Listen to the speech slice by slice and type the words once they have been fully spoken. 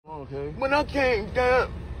Okay. When I came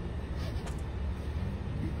down,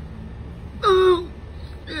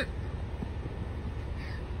 shit.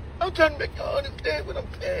 I'm trying to make y'all understand what I'm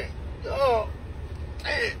saying. Oh,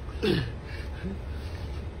 man.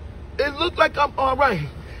 It looked like I'm all right.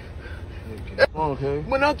 Okay.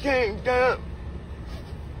 When I came down,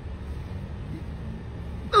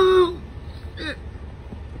 shit.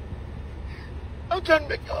 I'm trying to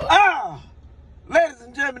make y'all. Ladies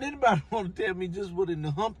and gentlemen, anybody want to tell me just what in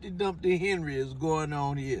the Humpty Dumpty Henry is going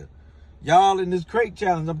on here? Y'all in this crate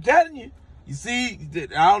challenge, I'm telling you. You see,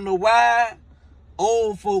 I don't know why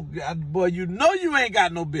old folk, boy, you know you ain't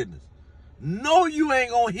got no business. No, you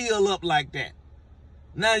ain't gonna heal up like that.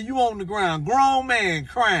 Now you on the ground, grown man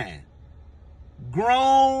crying.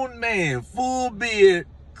 Grown man, full beard,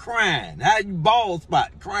 crying. How you bald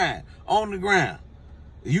spot, crying on the ground.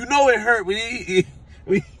 You know it hurt when he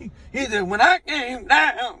said, when I came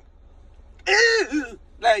down,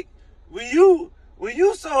 like, when you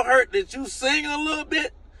so hurt that you sing a little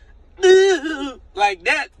bit, like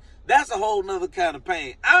that, that's a whole nother kind of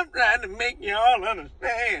pain. I'm trying to make y'all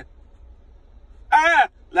understand.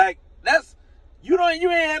 Like, that's, you ain't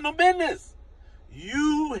had no business.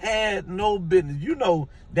 You had no business. You know,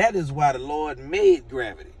 that is why the Lord made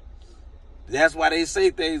gravity. That's why they say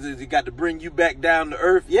things is he got to bring you back down to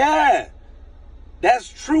earth. Yeah, that's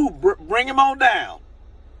true. Bring him on down.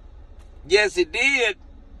 Yes, it did.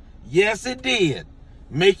 Yes, it did.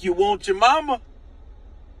 Make you want your mama.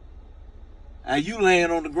 And you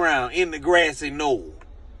laying on the ground in the grassy knoll.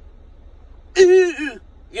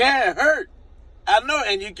 Yeah, it hurt. I know,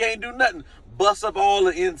 and you can't do nothing. Bust up all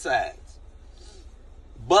the insides.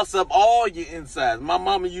 Bust up all your insides. My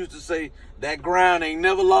mama used to say, that ground ain't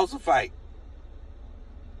never lost a fight.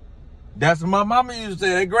 That's what my mama used to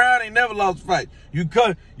say. That ground ain't never lost a fight. You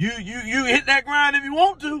hit that ground if you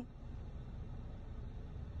want to.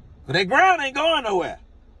 But that ground ain't going nowhere.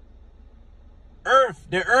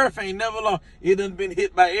 The earth ain't never lost. It done been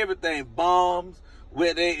hit by everything. Bombs,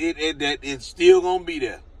 where it's still gonna be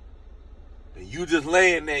there. And you just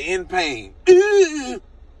laying there in pain.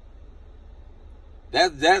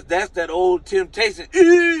 That's that old temptation.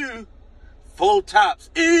 Full tops.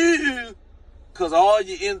 Cause all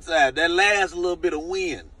your inside, that last little bit of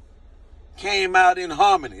wind came out in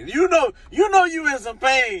harmony. You know you in some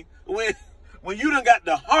pain when you done got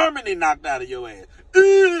the harmony knocked out of your ass.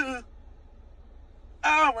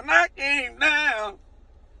 Oh, when I came down,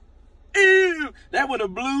 that's where the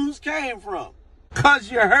blues came from. Cause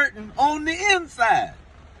you're hurting on the inside.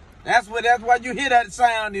 That's why you hear that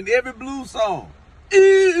sound in every blues song.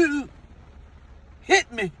 Hit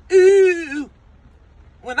me.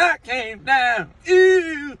 When I came down.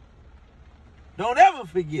 Don't ever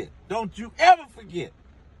forget. Don't you ever forget.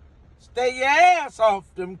 Stay your ass off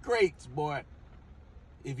them crates, boy.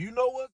 If you know what